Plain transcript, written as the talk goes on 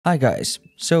Hi guys,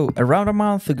 so around a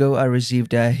month ago I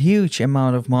received a huge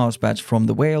amount of mousepads from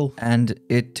the whale and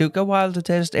it took a while to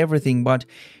test everything, but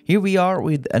here we are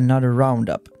with another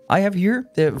roundup. I have here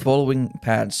the following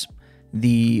pads: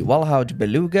 the Walhaut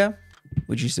Beluga,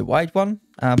 which is the white one,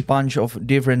 a bunch of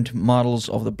different models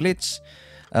of the Blitz,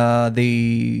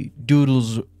 the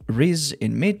Doodles Rizz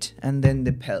in mid, and then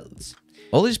the Pelz.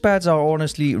 All these pads are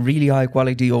honestly really high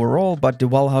quality overall, but the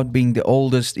Walhaut, being the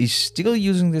oldest, is still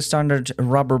using the standard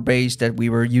rubber base that we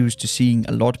were used to seeing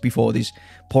a lot before this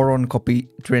pour-on copy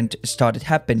trend started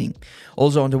happening.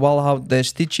 Also on the Walhaut, the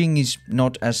stitching is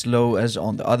not as low as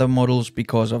on the other models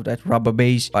because of that rubber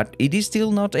base, but it is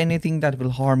still not anything that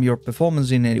will harm your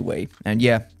performance in any way. And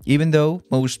yeah, even though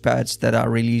most pads that are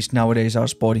released nowadays are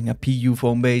sporting a PU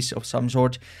foam base of some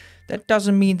sort, that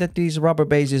doesn't mean that these rubber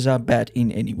bases are bad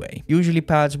in any way. Usually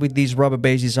pads with these rubber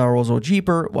bases are also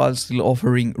cheaper while still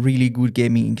offering really good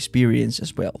gaming experience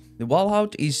as well. The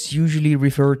Walhaut is usually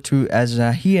referred to as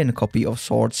a Hien copy of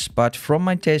sorts, but from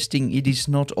my testing it is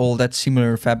not all that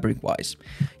similar fabric wise.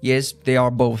 Yes, they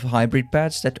are both hybrid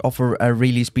pads that offer a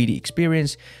really speedy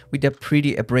experience with a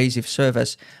pretty abrasive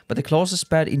surface, but the closest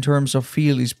pad in terms of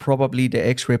feel is probably the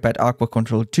X-Ray Pad Aqua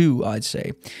Control 2, I'd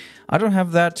say. I don't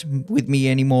have that with me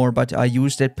anymore, but I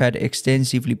used that pad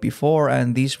extensively before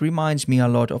and this reminds me a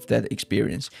lot of that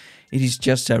experience. It is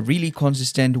just a really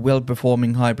consistent,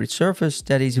 well-performing hybrid surface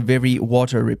that is very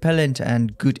water repellent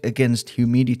and good against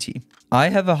humidity. I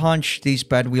have a hunch this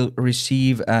pad will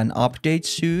receive an update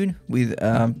soon with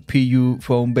a PU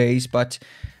foam base, but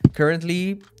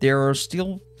currently there are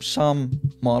still some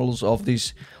models of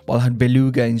this Walhaut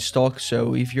Beluga in stock,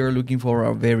 so if you're looking for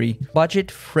a very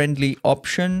budget-friendly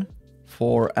option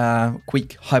for a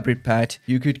quick hybrid pad,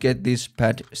 you could get this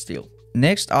pad still.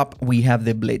 Next up we have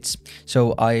the Blitz.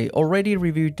 So I already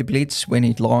reviewed the Blitz when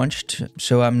it launched,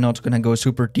 so I'm not gonna go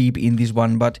super deep in this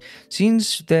one, but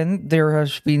since then there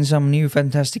has been some new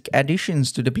fantastic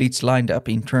additions to the Blitz lineup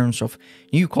in terms of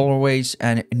new colorways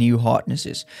and new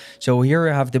hardnesses. So here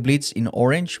I have the Blitz in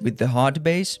orange with the hard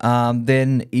base,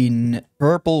 then in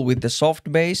purple with the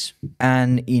soft base,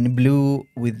 and in blue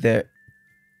with the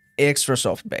extra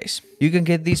soft base. You can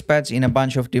get these pads in a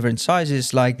bunch of different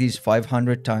sizes, like this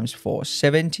 500 x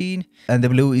 417, and the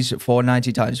blue is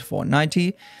 490 x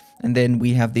 490, and then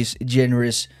we have this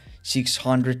generous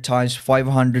 600 x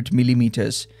 500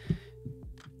 millimeters.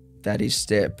 That is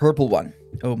the purple one.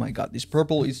 Oh my god, this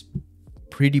purple is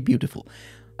pretty beautiful.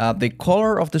 The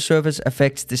color of the surface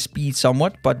affects the speed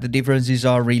somewhat, but the differences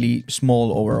are really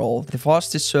small overall. The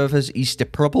fastest surface is the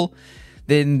purple,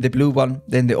 then the blue one,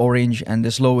 then the orange, and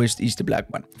the slowest is the black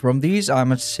one. From these, I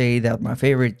must say that my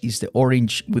favorite is the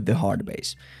orange with the hard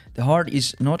base. The hard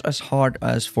is not as hard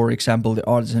as, for example, the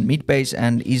artisan mid base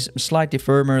and is slightly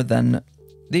firmer than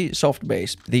the soft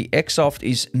base. The X-Soft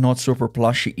is not super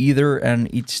plushy either and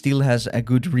it still has a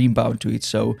good rebound to it,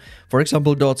 so for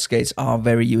example dot skates are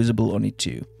very usable on it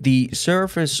too. The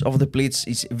surface of the Blitz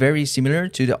is very similar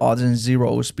to the Artisan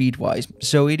Zero speed-wise,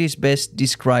 so it is best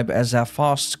described as a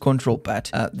fast control pad.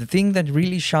 The thing that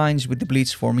really shines with the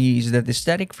Blitz for me is that the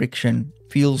static friction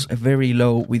feels very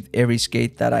low with every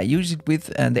skate that I use it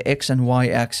with, and the X and Y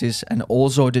axis and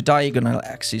also the diagonal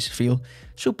axis feel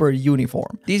super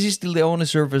uniform. This is still the only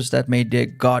surface that made the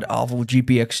god-awful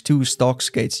GPX2 stock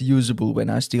skates usable when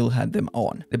I still had them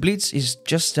on. The Blitz is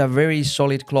just a very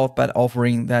solid cloth pad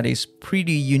offering that is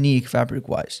pretty unique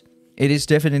fabric-wise. It is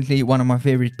definitely one of my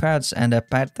favorite pads and a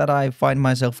pad that I find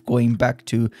myself going back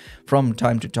to from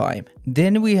time to time.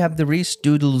 Then we have the Rizz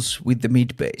Doodles with the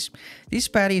mid base. This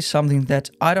pad is something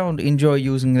that I don't enjoy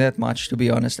using that much, to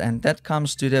be honest, and that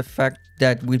comes to the fact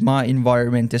that with my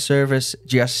environment the surface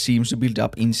just seems to build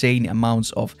up insane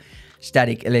amounts of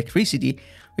static electricity,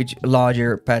 which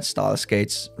larger pad style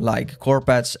skates like core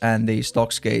pads and the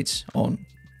stock skates on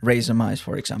Razor mice,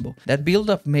 for example. That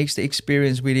build-up makes the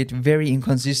experience with it very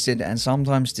inconsistent, and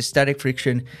sometimes the static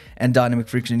friction and dynamic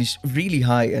friction is really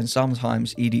high and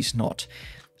sometimes it is not.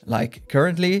 Like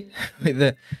currently with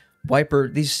the Viper,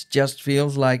 this just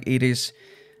feels like it is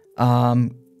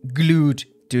glued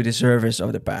to the surface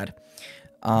of the pad.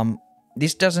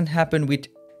 This doesn't happen with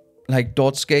like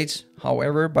dot skates,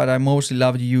 however, but I mostly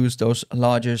love to use those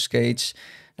larger skates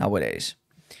nowadays.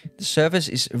 The surface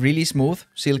is really smooth,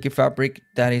 silky fabric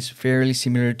that is fairly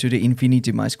similar to the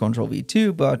Infinity Mice Control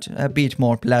V2, but a bit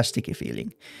more plasticky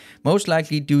feeling. Most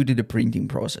likely due to the printing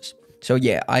process. So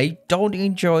yeah, I don't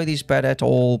enjoy this pad at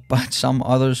all, but some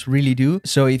others really do.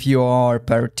 So if you are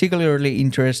particularly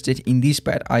interested in this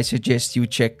pad, I suggest you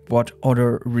check what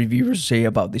other reviewers say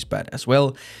about this pad as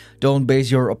well. Don't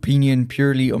base your opinion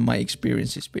purely on my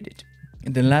experiences with it.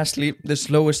 And then lastly, the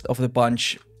slowest of the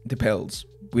bunch, the Pelz.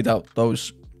 without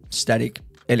those static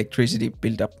electricity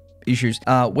buildup issues.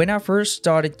 When I first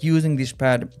started using this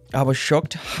pad, I was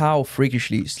shocked how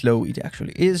freakishly slow it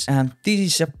actually is, and this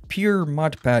is a pure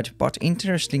mud pad, but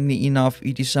interestingly enough,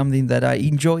 it is something that I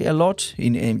enjoy a lot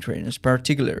in aim trainers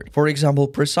particularly. For example,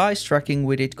 precise tracking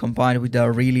with it combined with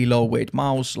a really low weight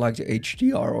mouse like the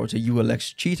HDR or the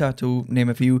ULX Cheetah, to name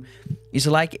a few, is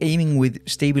like aiming with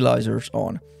stabilizers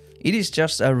on. It is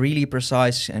just a really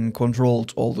precise and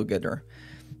controlled altogether.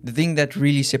 The thing that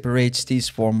really separates this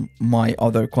from my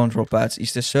other control pads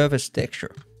is the surface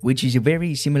texture, which is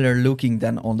very similar looking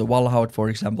than on the Walhaut, for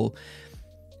example.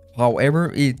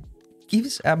 However, it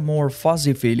gives a more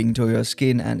fuzzy feeling to your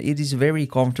skin, and it is a very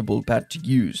comfortable pad to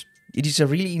use. It is a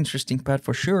really interesting pad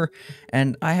for sure,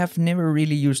 and I have never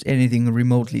really used anything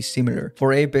remotely similar.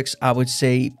 For Apex, I would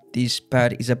say this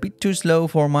pad is a bit too slow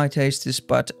for my tastes,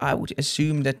 but I would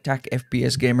assume that TAC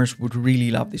FPS gamers would really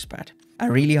love this pad.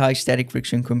 A really high static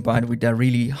friction combined with a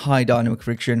really high dynamic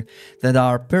friction that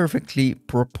are perfectly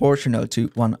proportional to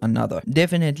one another.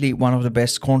 Definitely one of the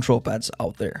best control pads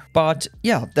out there. But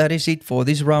yeah, that is it for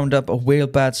this roundup of whale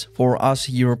pads. For us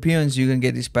Europeans, you can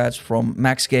get these pads from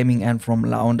Maxgaming and from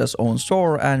Laonda's own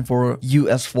store, and for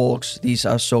US folks, these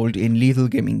are sold in Lethal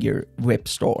Gaming Gear web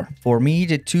store. For me,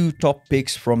 the two top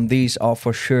picks from these are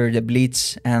for sure the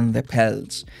Blitz and the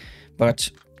Pelz.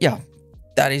 But yeah,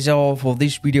 that is all for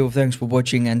this video. Thanks for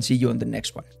watching and see you on the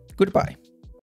next one. Goodbye.